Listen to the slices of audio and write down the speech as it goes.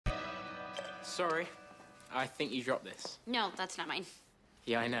Sorry. I think you dropped this. No, that's not mine.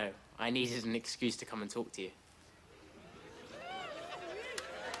 Yeah, I know. I needed an excuse to come and talk to you.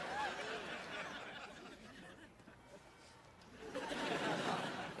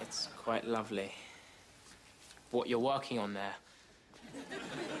 It's quite lovely. What you're working on there.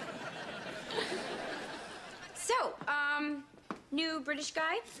 So, new British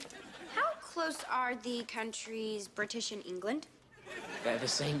guy. How close are the countries British and England? They're the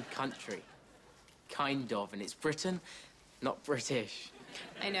same country. Kind of, and it's Britain, not British.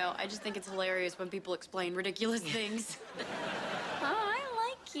 I know. I just think it's hilarious when people explain ridiculous things. Oh, I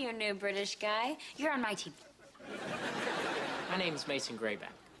like you, new British guy. You're on my team. My name's Mason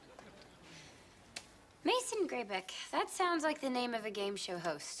Greyback. Mason Greyback. That sounds like the name of a game show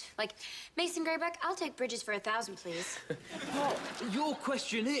host. Like, Mason Greyback, I'll take bridges for 1,000, please. Well, your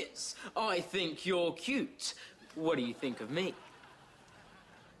question is, I think you're cute. What do you think of me?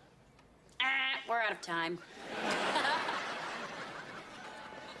 We're out of time.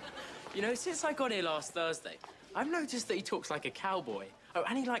 You know, since I got here last Thursday, I've noticed that he talks like a cowboy. Oh,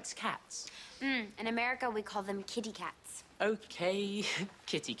 and he likes cats. In America, we call them kitty cats. Okay,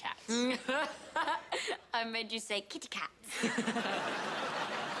 kitty cats. I made you say kitty cats.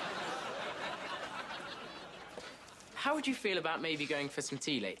 How would you feel about maybe going for some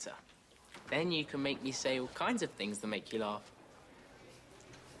tea later? Then you can make me say all kinds of things that make you laugh.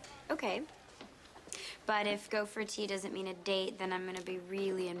 Okay. But if go for tea doesn't mean a date, then I'm gonna be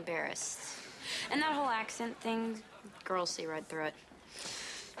really embarrassed. And that whole accent thing, girls see right through it.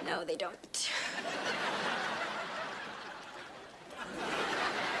 No, they don't.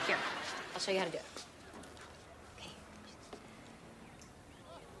 Here, I'll show you how to do it. Okay.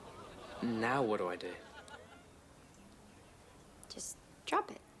 Now what do I do? Just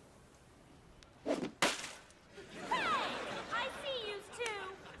drop it. I see you too.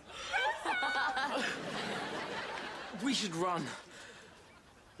 We should run.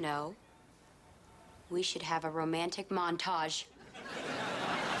 No. We should have a romantic montage.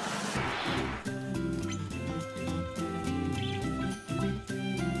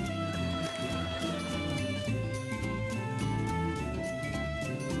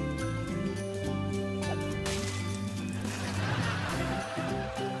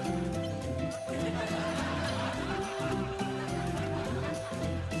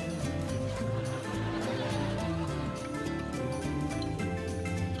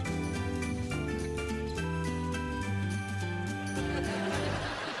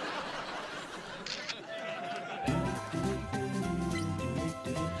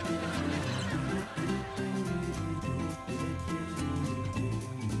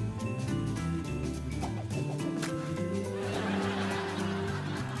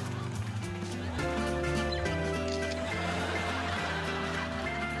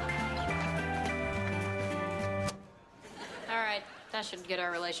 That should get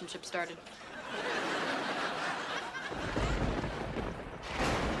our relationship started.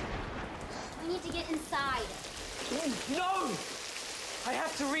 We need to get inside. No! I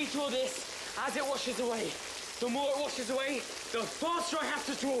have to retour this as it washes away. The more it washes away, the faster I have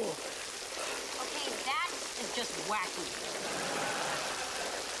to tour. Okay, that is just wacky.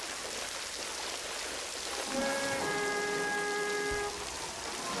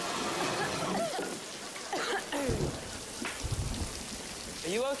 Are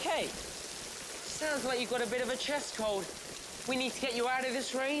you okay? Sounds like you've got a bit of a chest cold. We need to get you out of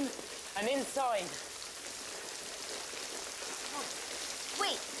this rain and inside. Oh,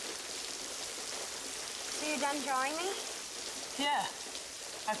 wait. So you're done drawing me? Yeah.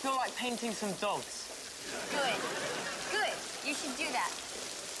 I feel like painting some dogs. Good. Good. You should do that.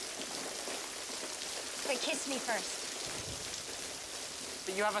 Wait, kiss me first.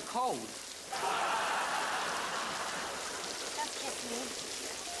 But you have a cold. Just kiss me.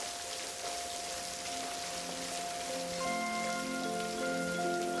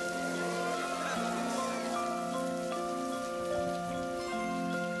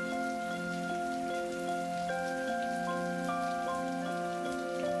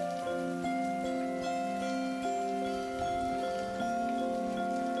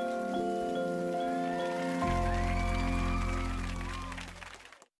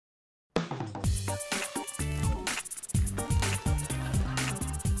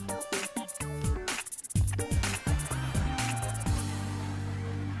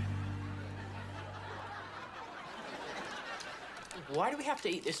 Why do we have to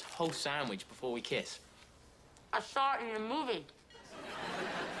eat this whole sandwich before we kiss? I saw it in a movie.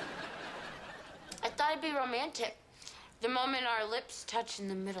 I thought it'd be romantic. The moment our lips touch in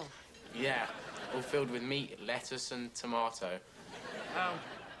the middle. Yeah, all filled with meat, lettuce and tomato.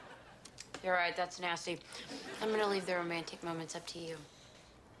 You're right, that's nasty. I'm gonna leave the romantic moments up to you.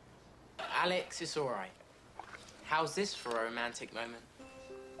 Alex, it's all right. How's this for a romantic moment?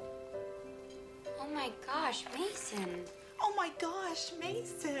 Oh my gosh, Mason. Oh my gosh,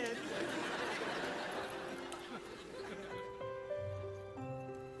 Mason.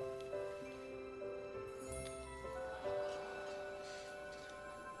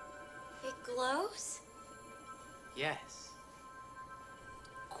 It glows? Yes.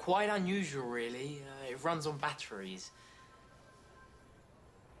 Quite unusual, really. It runs on batteries.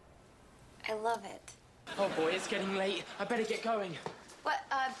 I love it. Oh boy, it's getting late. I better get going. What,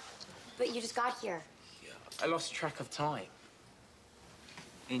 but you just got here. I lost track of time.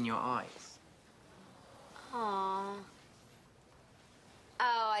 In your eyes. Aww.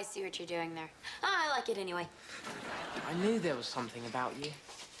 Oh, I see what you're doing there. Oh, I like it anyway. I knew there was something about you.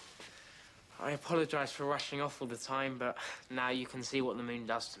 I apologize for rushing off all the time, but now you can see what the moon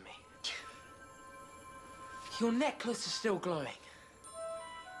does to me. Your necklace is still glowing.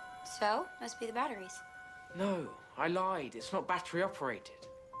 So, must be the batteries. No, I lied. It's not battery operated.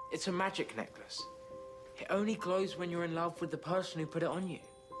 It's a magic necklace. It only glows when you're in love with the person who put it on you.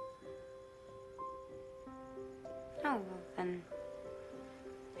 Oh, well, then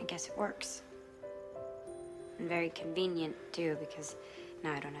I guess it works. And very convenient, too, because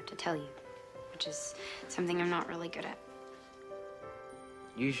now I don't have to tell you, which is something I'm not really good at.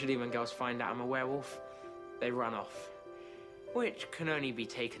 Usually when girls find out I'm a werewolf, they run off, which can only be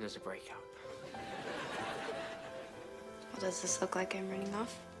taken as a breakup. Well, does this look like I'm running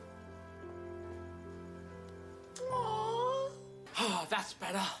off? Aww. Oh, that's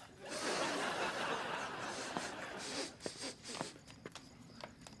better.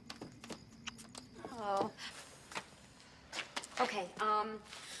 Oh. Okay,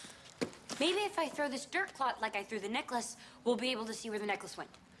 maybe if I throw this dirt clot like I threw the necklace, we'll be able to see where the necklace went.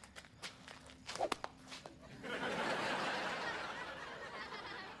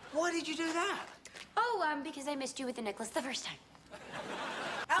 Why did you do that? Oh, because I missed you with the necklace the first time.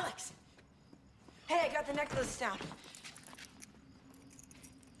 Alex! Hey, I got the necklace down.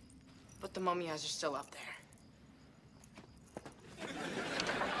 But the mummy eyes are still up there.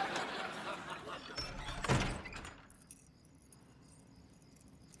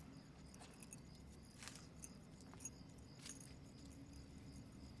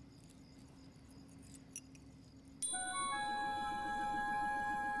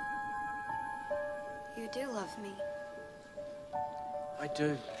 You do love me. I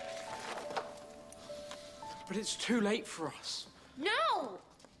do. But it's too late for us. No!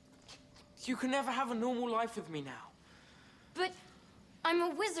 You can never have a normal life with me now. But I'm a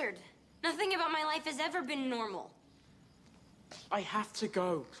wizard. Nothing about my life has ever been normal. I have to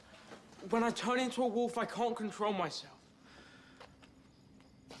go. When I turn into a wolf, I can't control myself.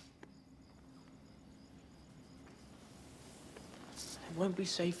 It won't be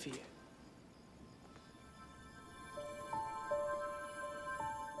safe for you.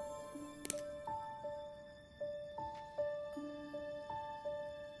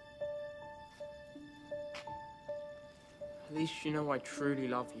 At least you know I truly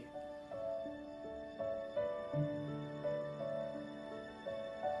love you.